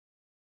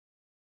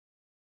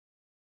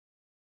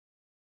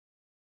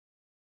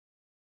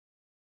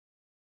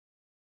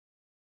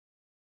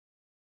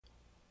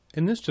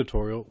In this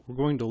tutorial, we're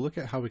going to look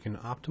at how we can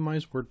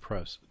optimize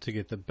WordPress to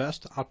get the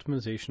best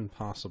optimization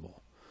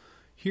possible.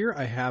 Here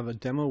I have a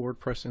demo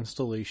WordPress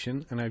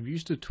installation, and I've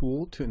used a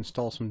tool to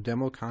install some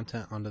demo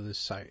content onto this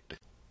site.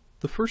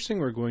 The first thing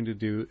we're going to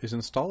do is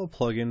install a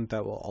plugin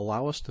that will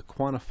allow us to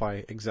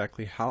quantify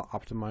exactly how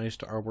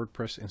optimized our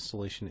WordPress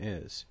installation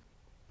is.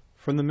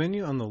 From the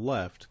menu on the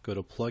left, go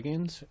to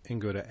Plugins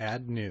and go to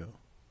Add New.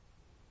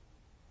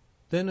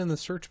 Then in the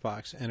search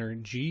box, enter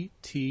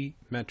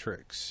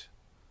GTMetrix.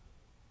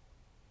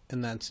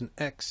 And that's an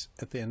X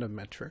at the end of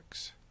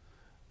metrics.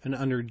 And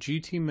under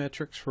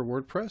GTMetrix for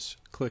WordPress,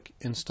 click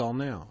Install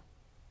Now.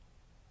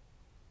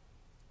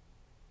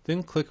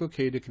 Then click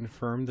OK to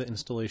confirm the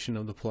installation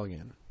of the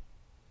plugin.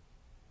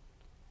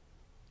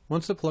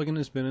 Once the plugin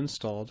has been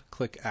installed,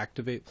 click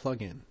Activate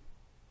Plugin.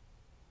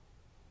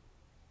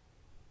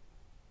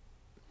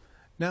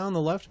 Now on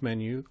the left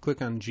menu,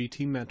 click on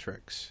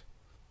GTMetrix.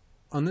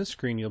 On this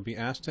screen, you'll be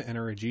asked to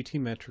enter a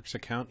GTMetrix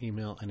account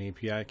email and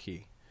API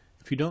key.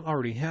 If you don't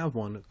already have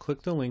one,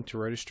 click the link to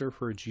register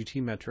for a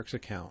GTMetrix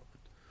account.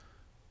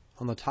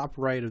 On the top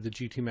right of the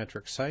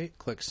GTMetrix site,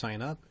 click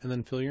Sign Up and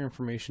then fill your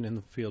information in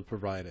the field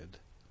provided.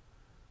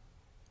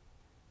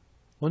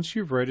 Once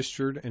you've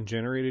registered and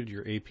generated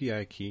your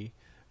API key,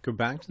 go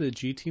back to the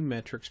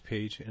GTMetrix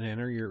page and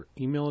enter your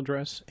email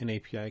address and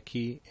API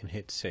key and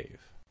hit Save.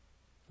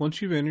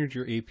 Once you've entered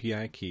your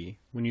API key,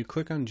 when you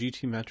click on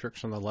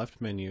GTMetrix on the left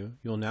menu,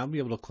 you'll now be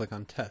able to click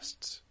on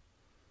Tests.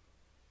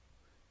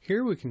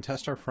 Here we can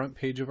test our front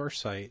page of our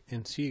site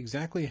and see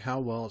exactly how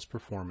well it's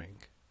performing.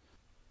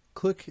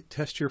 Click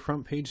Test Your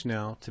Front Page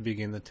Now to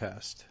begin the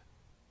test.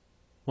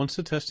 Once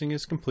the testing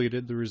is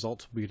completed, the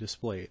results will be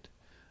displayed.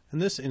 In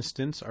this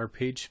instance, our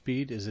page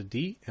speed is a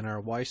D and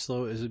our Y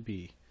slow is a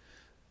B.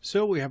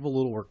 So we have a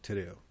little work to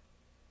do.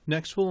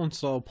 Next, we'll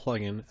install a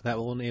plugin that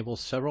will enable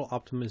several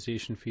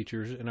optimization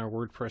features in our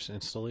WordPress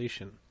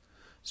installation.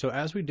 So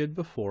as we did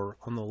before,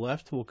 on the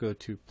left we'll go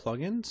to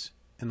Plugins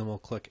and then we'll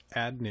click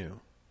Add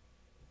New.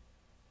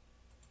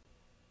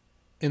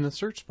 In the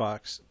search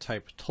box,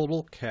 type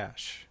Total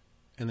Cache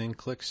and then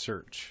click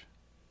Search.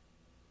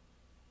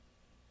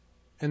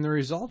 In the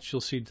results, you'll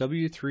see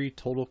W3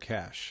 Total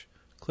Cache.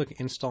 Click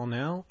Install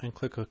Now and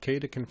click OK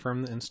to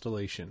confirm the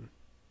installation.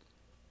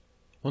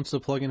 Once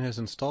the plugin has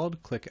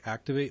installed, click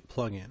Activate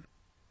Plugin.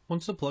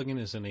 Once the plugin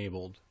is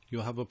enabled,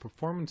 you'll have a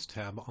Performance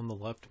tab on the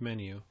left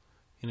menu,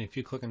 and if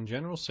you click on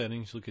General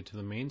Settings, you'll get to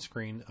the main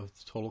screen of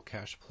the Total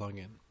Cache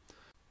plugin.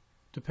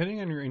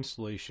 Depending on your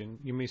installation,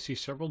 you may see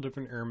several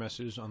different error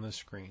messages on this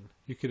screen.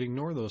 You could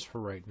ignore those for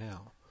right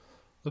now.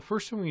 The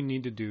first thing we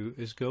need to do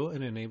is go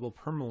and enable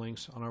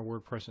permalinks on our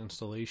WordPress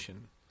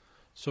installation.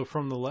 So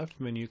from the left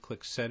menu,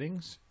 click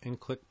Settings and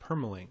click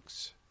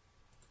Permalinks.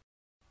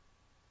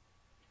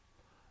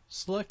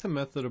 Select the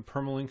method of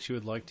permalinks you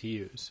would like to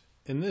use.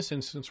 In this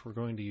instance, we're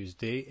going to use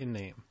date and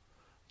name.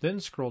 Then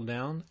scroll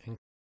down and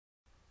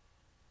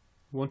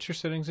once your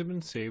settings have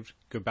been saved,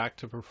 go back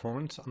to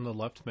Performance on the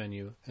left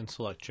menu and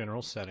select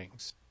General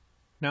Settings.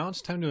 Now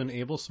it's time to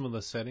enable some of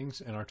the settings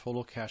in our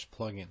Total Cache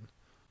plugin.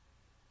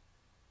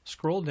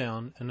 Scroll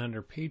down and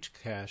under Page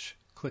Cache,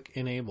 click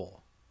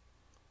Enable.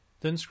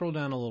 Then scroll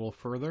down a little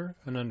further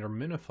and under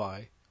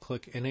Minify,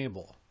 click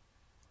Enable.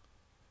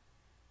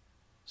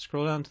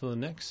 Scroll down to the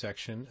next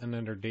section and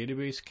under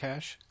Database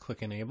Cache,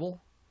 click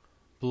Enable.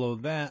 Below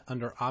that,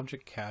 under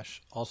Object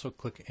Cache, also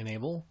click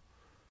Enable.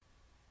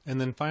 And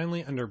then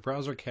finally, under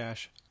Browser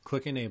Cache,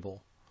 click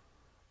Enable.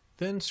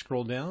 Then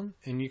scroll down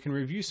and you can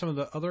review some of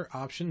the other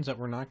options that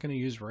we're not going to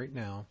use right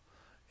now.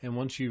 And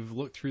once you've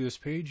looked through this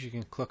page, you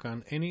can click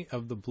on any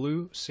of the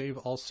blue Save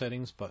All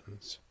Settings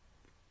buttons.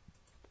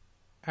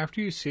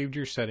 After you've saved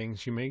your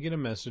settings, you may get a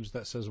message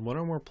that says one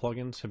or more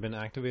plugins have been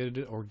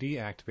activated or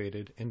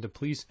deactivated and to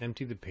please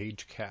empty the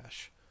page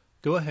cache.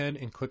 Go ahead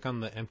and click on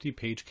the Empty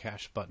Page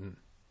Cache button.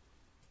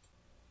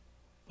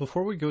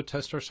 Before we go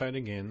test our site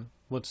again,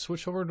 let's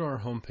switch over to our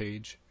home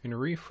page and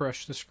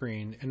refresh the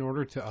screen in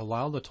order to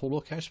allow the Total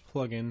Cache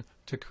plugin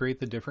to create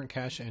the different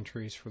cache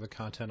entries for the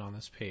content on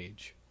this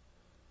page.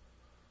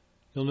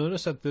 You'll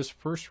notice that this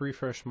first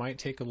refresh might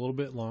take a little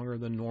bit longer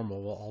than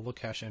normal while all the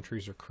cache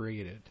entries are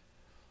created.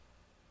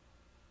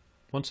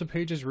 Once the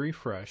page is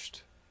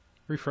refreshed,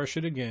 refresh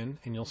it again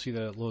and you'll see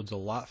that it loads a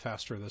lot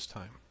faster this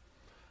time.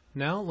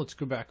 Now let's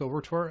go back over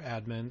to our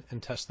admin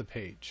and test the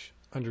page.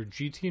 Under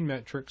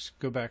GTMetrix,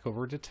 go back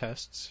over to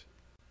Tests,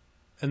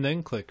 and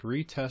then click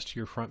Retest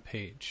Your Front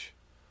Page.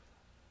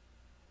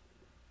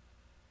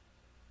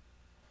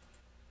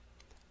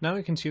 Now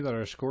we can see that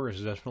our score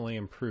is definitely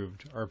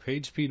improved. Our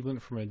page speed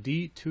went from a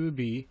D to a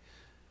B,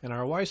 and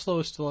our Y slow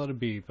is still at a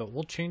B, but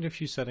we'll change a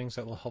few settings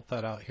that will help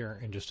that out here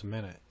in just a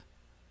minute.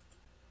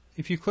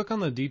 If you click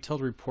on the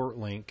Detailed Report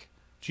link,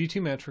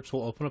 GTMetrix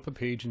will open up a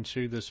page and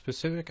show you the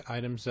specific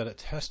items that it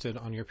tested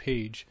on your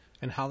page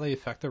and how they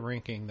affect the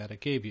ranking that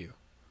it gave you.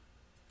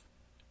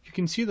 You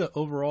can see that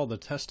overall the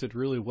test did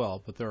really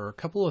well, but there are a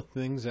couple of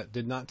things that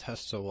did not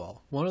test so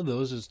well. One of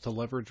those is to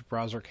leverage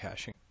browser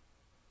caching.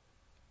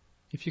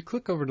 If you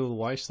click over to the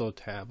YSlow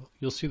tab,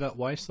 you'll see that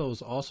YSlow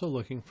is also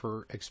looking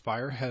for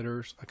expire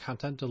headers, a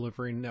content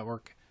delivery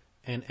network,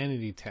 and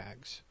entity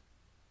tags.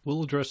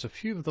 We'll address a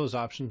few of those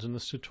options in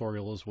this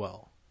tutorial as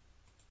well.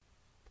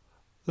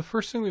 The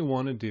first thing we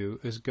want to do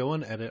is go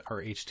and edit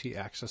our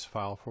htaccess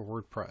file for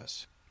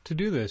WordPress. To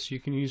do this, you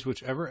can use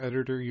whichever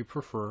editor you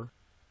prefer.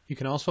 You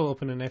can also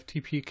open an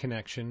FTP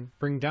connection,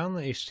 bring down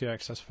the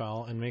htaccess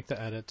file and make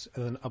the edits,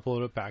 and then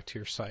upload it back to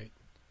your site.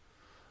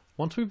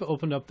 Once we've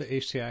opened up the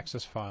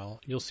htaccess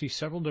file, you'll see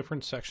several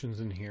different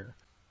sections in here.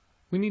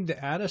 We need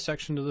to add a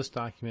section to this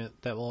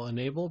document that will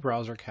enable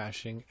browser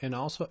caching and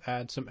also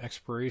add some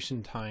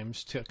expiration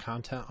times to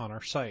content on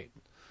our site.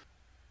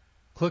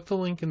 Click the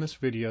link in this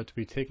video to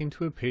be taken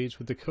to a page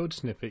with the code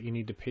snippet you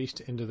need to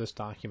paste into this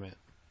document.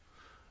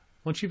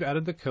 Once you've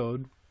added the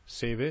code,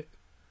 save it,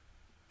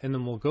 and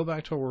then we'll go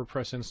back to our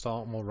WordPress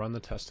install and we'll run the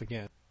test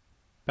again.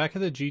 Back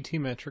at the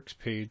GTMetrix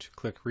page,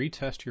 click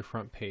Retest Your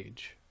Front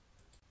Page.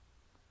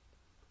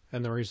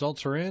 And the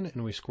results are in,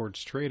 and we scored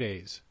straight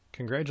A's.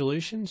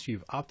 Congratulations,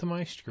 you've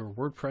optimized your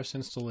WordPress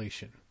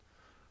installation.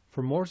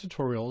 For more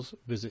tutorials,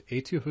 visit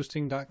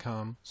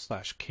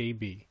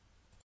a2hosting.com/kb.